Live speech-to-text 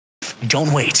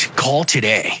Don't wait. Call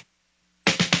today.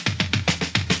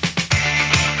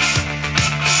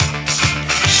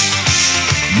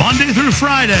 Monday through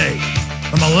Friday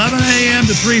from 11 a.m.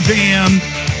 to 3 p.m.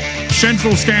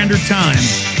 Central Standard Time.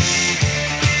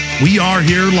 We are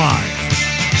here live.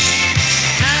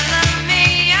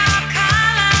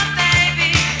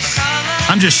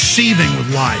 I'm just seething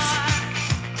with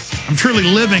life. I'm truly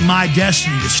living my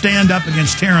destiny to stand up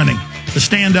against tyranny, to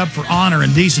stand up for honor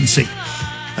and decency.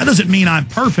 That doesn't mean I'm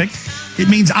perfect. It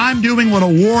means I'm doing what a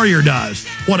warrior does,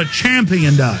 what a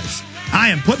champion does. I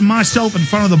am putting myself in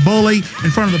front of the bully,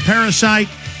 in front of the parasite,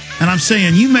 and I'm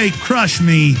saying, you may crush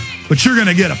me, but you're going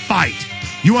to get a fight.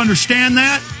 You understand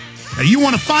that? Now, you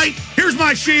want to fight? Here's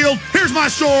my shield. Here's my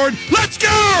sword. Let's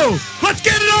go! Let's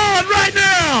get it on right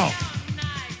now!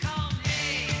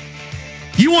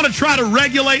 You want to try to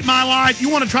regulate my life? You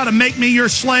want to try to make me your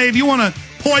slave? You want to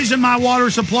poison my water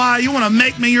supply? You want to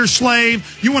make me your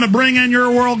slave? You want to bring in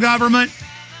your world government?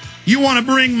 You want to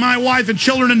bring my wife and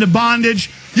children into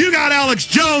bondage? You got Alex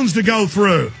Jones to go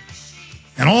through.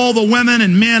 And all the women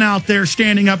and men out there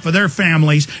standing up for their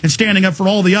families and standing up for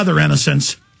all the other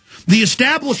innocents. The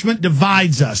establishment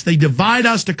divides us. They divide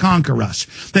us to conquer us.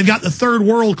 They've got the third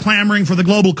world clamoring for the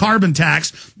global carbon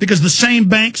tax because the same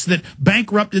banks that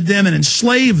bankrupted them and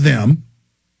enslaved them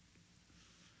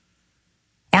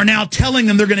are now telling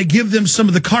them they're going to give them some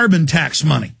of the carbon tax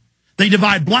money. They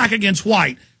divide black against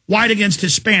white, white against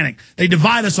Hispanic. They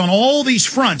divide us on all these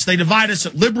fronts. They divide us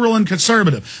at liberal and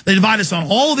conservative. They divide us on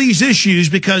all these issues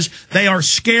because they are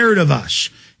scared of us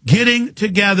getting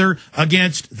together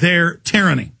against their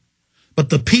tyranny. But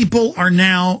the people are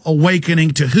now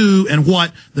awakening to who and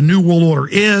what the New World Order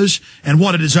is and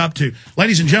what it is up to.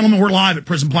 Ladies and gentlemen, we're live at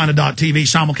prisonplanet.tv,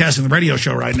 simulcasting the radio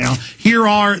show right now. Here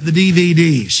are the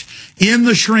DVDs in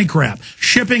the shrink wrap,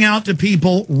 shipping out to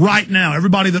people right now.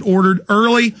 Everybody that ordered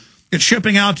early, it's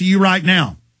shipping out to you right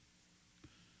now.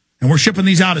 And we're shipping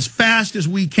these out as fast as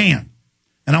we can.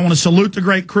 And I want to salute the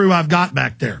great crew I've got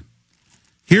back there.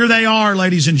 Here they are,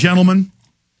 ladies and gentlemen,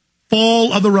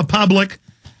 Fall of the Republic.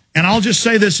 And I'll just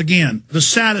say this again, the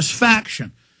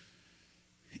satisfaction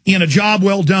in a job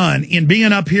well done, in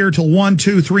being up here till 1,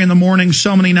 2, 3 in the morning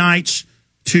so many nights,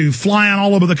 to flying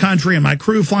all over the country, and my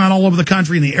crew flying all over the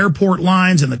country, and the airport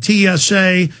lines, and the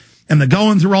TSA, and the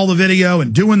going through all the video,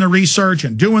 and doing the research,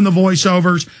 and doing the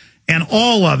voiceovers, and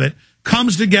all of it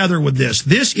comes together with this.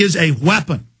 This is a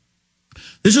weapon.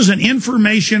 This is an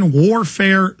information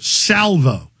warfare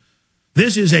salvo.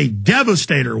 This is a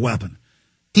devastator weapon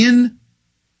in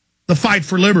the fight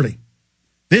for liberty.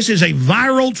 This is a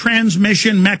viral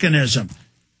transmission mechanism,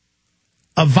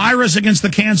 a virus against the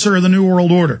cancer of the New World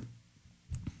Order.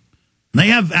 They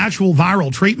have actual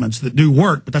viral treatments that do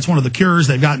work, but that's one of the cures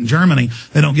they've got in Germany.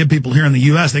 They don't give people here in the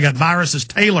U.S. They got viruses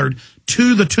tailored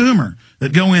to the tumor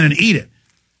that go in and eat it.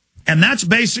 And that's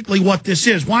basically what this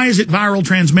is. Why is it viral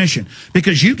transmission?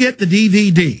 Because you get the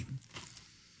DVD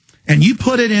and you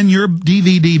put it in your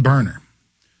DVD burner.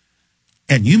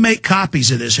 And you make copies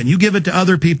of this, and you give it to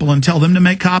other people and tell them to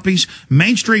make copies.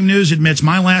 Mainstream news admits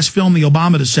my last film, The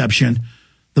Obama Deception,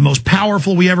 the most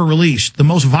powerful we ever released, the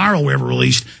most viral we ever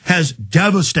released, has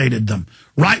devastated them.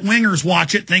 Right-wingers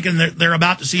watch it thinking that they're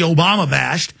about to see Obama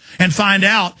bashed and find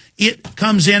out it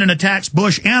comes in and attacks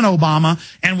Bush and Obama,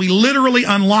 and we literally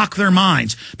unlock their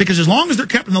minds. Because as long as they're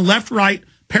kept in the left-right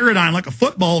paradigm like a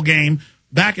football game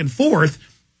back and forth,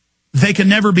 they can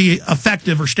never be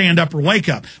effective or stand up or wake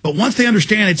up. But once they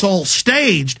understand it's all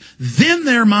staged, then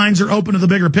their minds are open to the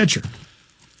bigger picture.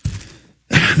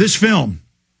 This film,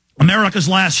 America's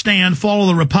Last Stand, Fall of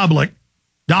the Republic,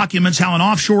 documents how an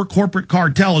offshore corporate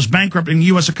cartel is bankrupting the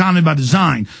U.S. economy by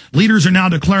design. Leaders are now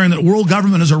declaring that world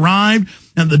government has arrived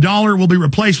and the dollar will be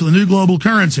replaced with a new global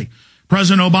currency.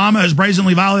 President Obama has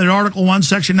brazenly violated Article 1,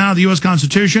 Section 9 of the U.S.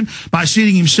 Constitution by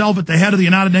seating himself at the head of the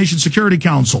United Nations Security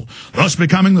Council, thus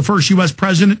becoming the first U.S.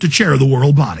 president to chair the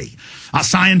world body. A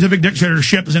scientific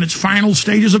dictatorship is in its final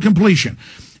stages of completion,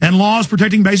 and laws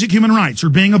protecting basic human rights are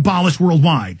being abolished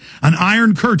worldwide. An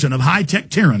iron curtain of high-tech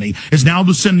tyranny is now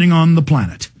descending on the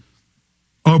planet.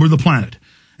 Over the planet.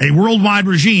 A worldwide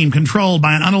regime controlled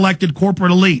by an unelected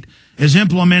corporate elite is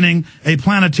implementing a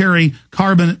planetary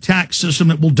carbon tax system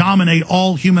that will dominate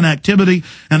all human activity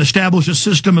and establish a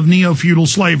system of neo-feudal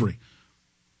slavery.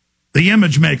 The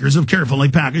image makers have carefully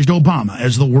packaged Obama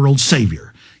as the world's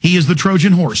savior. He is the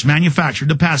Trojan horse manufactured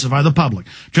to pacify the public,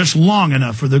 just long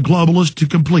enough for the globalists to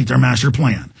complete their master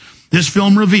plan. This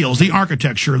film reveals the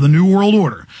architecture of the New World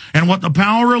Order and what the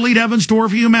power elite have in store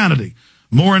for humanity.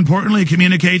 More importantly, it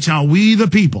communicates how we, the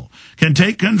people, can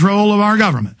take control of our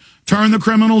government, turn the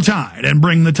criminal tide, and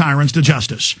bring the tyrants to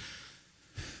justice.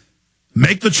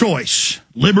 Make the choice,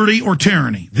 liberty or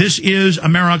tyranny. This is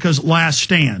America's last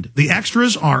stand. The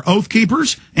extras are Oath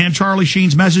Keepers and Charlie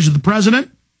Sheen's Message to the President.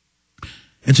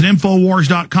 It's an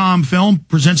Infowars.com film,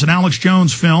 presents an Alex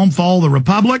Jones film, Fall of the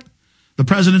Republic, The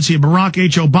Presidency of Barack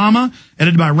H. Obama,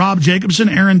 edited by Rob Jacobson,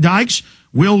 Aaron Dykes,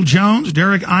 Will Jones,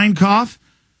 Derek Einkoff,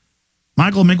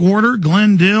 Michael McWhorter,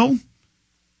 Glenn Dill, and,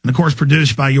 of course,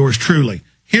 produced by yours truly.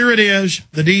 Here it is,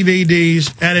 the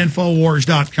DVDs at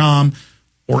Infowars.com.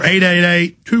 Or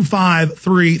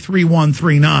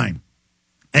 888-253-3139.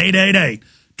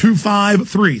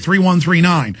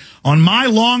 888-253-3139. On my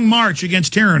long march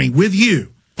against tyranny with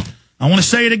you, I want to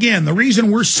say it again. The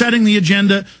reason we're setting the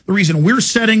agenda, the reason we're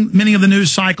setting many of the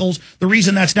news cycles, the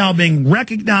reason that's now being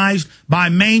recognized by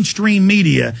mainstream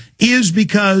media is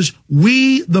because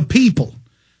we, the people,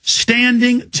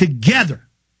 standing together,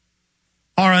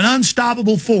 are an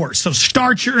unstoppable force. So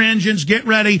start your engines, get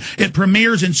ready. It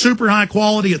premieres in super high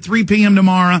quality at 3 p.m.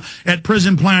 tomorrow at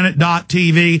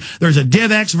prisonplanet.tv. There's a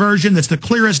DivX version that's the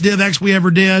clearest DivX we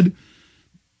ever did.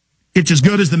 It's as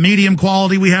good as the medium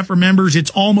quality we have for members.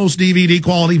 It's almost DVD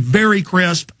quality, very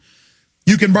crisp.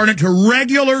 You can burn it to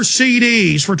regular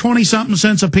CDs for 20-something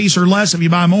cents a piece or less if you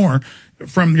buy more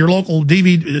from your local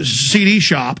DVD CD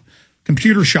shop,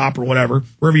 computer shop or whatever,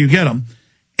 wherever you get them.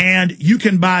 And you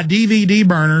can buy DVD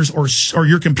burners, or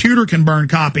your computer can burn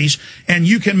copies, and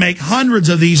you can make hundreds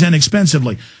of these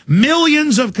inexpensively.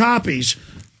 Millions of copies.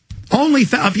 Only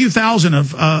a few thousand of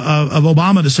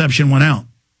Obama Deception went out.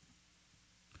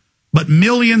 But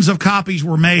millions of copies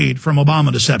were made from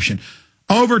Obama Deception.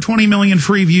 Over 20 million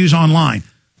free views online.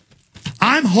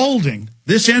 I'm holding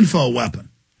this info weapon.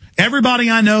 Everybody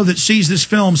I know that sees this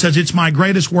film says it's my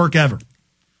greatest work ever.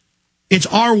 It's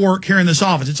our work here in this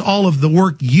office. It's all of the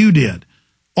work you did.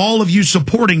 All of you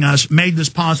supporting us made this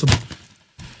possible.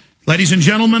 Ladies and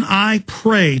gentlemen, I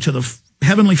pray to the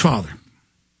Heavenly Father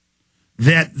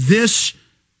that this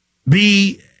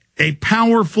be a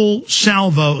powerful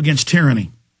salvo against tyranny.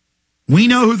 We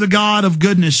know who the God of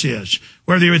goodness is,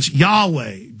 whether it's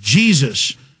Yahweh,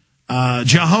 Jesus,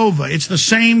 Jehovah. It's the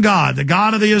same God, the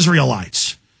God of the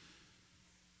Israelites.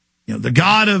 You know, the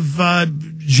God of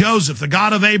Joseph, the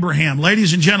God of Abraham.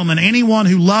 Ladies and gentlemen, anyone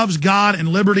who loves God and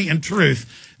liberty and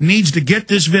truth needs to get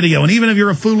this video. And even if you're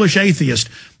a foolish atheist,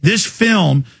 this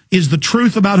film is the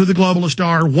truth about who the globalists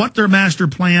are, what their master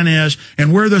plan is,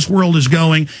 and where this world is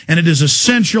going. And it is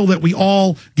essential that we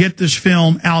all get this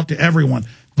film out to everyone.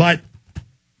 But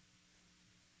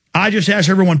I just ask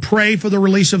everyone, pray for the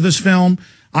release of this film.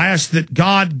 I ask that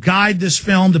God guide this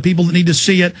film to people that need to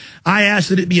see it. I ask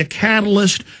that it be a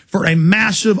catalyst for a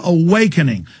massive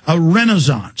awakening, a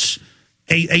renaissance,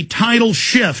 a tidal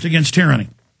shift against tyranny.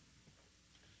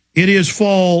 It is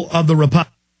Fall of the Republic.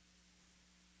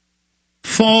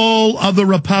 Fall of the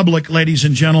Republic, ladies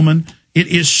and gentlemen. It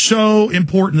is so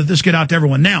important that this get out to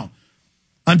everyone. Now,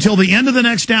 until the end of the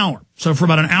next hour, so for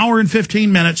about an hour and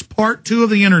 15 minutes, part 2 of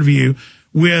the interview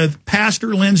with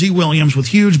Pastor Lindsey Williams with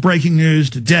huge breaking news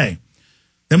today.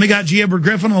 Then we got Ray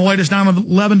Griffin on the latest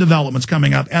 9/11 developments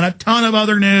coming up, and a ton of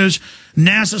other news.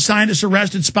 NASA scientists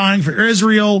arrested spying for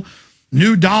Israel,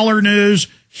 new dollar news,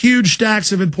 huge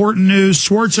stacks of important news,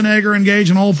 Schwarzenegger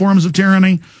engaged in all forms of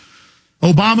tyranny,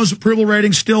 Obama's approval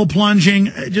rating still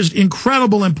plunging, just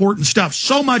incredible important stuff.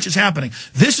 So much is happening.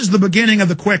 This is the beginning of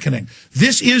the quickening.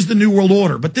 This is the New World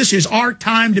Order, but this is our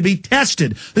time to be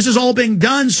tested. This is all being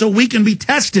done so we can be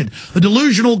tested. The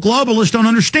delusional globalists don't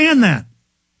understand that.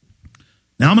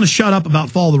 Now I'm going to shut up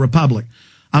about Fall of the Republic.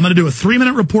 I'm going to do a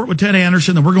 3-minute report with Ted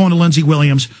Anderson, and we're going to Lindsey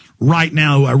Williams right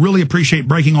now, who I really appreciate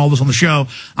breaking all this on the show.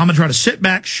 I'm going to try to sit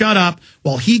back, shut up,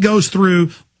 while he goes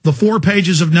through the 4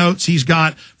 pages of notes he's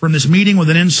got from this meeting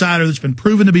with an insider that's been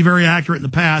proven to be very accurate in the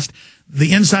past.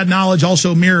 The inside knowledge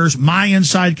also mirrors my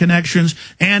inside connections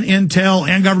and intel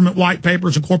and government white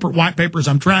papers and corporate white papers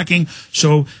I'm tracking.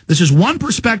 So this is one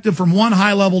perspective from one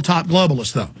high-level top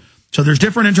globalist, though. So there's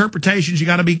different interpretations. You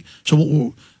got to be,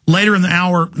 so later in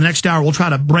the next hour, we'll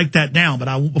try to break that down.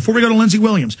 But before we go to Lindsey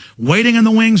Williams, waiting in the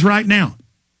wings right now,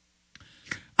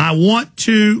 I want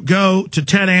to go to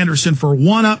Ted Anderson for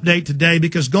one update today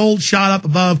because gold shot up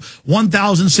above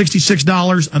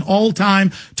 $1,066, an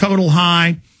all-time total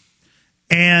high.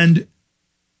 And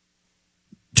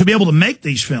to be able to make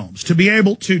these films, to be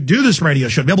able to do this radio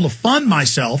show, to be able to fund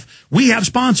myself, we have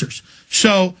sponsors.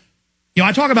 So, you know,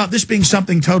 I talk about this being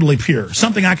something totally pure,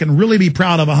 something I can really be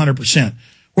proud of 100%.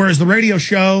 Whereas the radio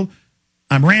show,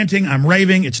 I'm ranting, I'm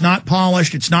raving, it's not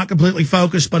polished, it's not completely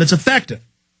focused, but it's effective.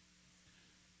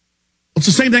 It's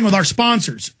the same thing with our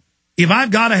sponsors. If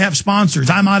I've got to have sponsors,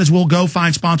 I might as well go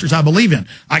find sponsors I believe in.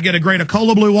 I get a great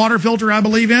Cola Blue water filter I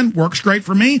believe in. Works great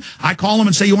for me. I call them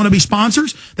and say, you want to be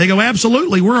sponsors? They go,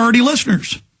 absolutely. We're already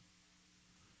listeners.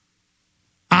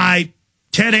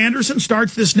 Ted Anderson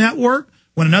starts this network.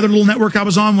 When another little network I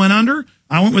was on went under,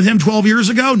 I went with him 12 years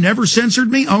ago, never censored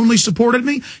me, only supported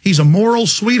me. He's a moral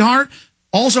sweetheart.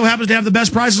 Also happens to have the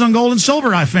best prices on gold and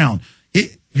silver I found.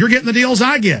 You're getting the deals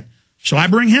I get. So I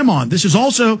bring him on. This is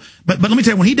also, but let me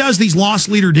tell you, when he does these loss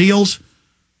leader deals,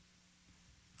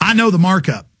 I know the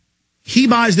markup. He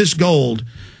buys this gold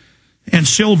and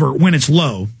silver when it's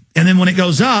low, and then when it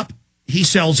goes up, he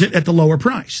sells it at the lower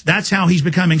price. That's how he's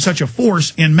becoming such a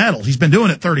force in metals. He's been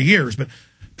doing it 30 years, but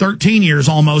 13 years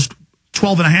almost,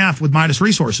 12 and a half with Midas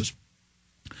Resources.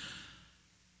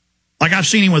 Like I've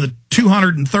seen him with a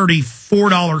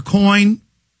 $234 coin,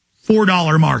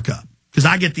 $4 markup. Because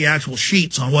I get the actual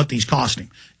sheets on what these costing.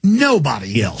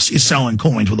 Nobody else is selling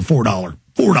coins with a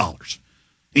 $4.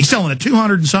 He's selling a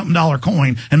 $200 and something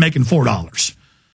coin and making $4.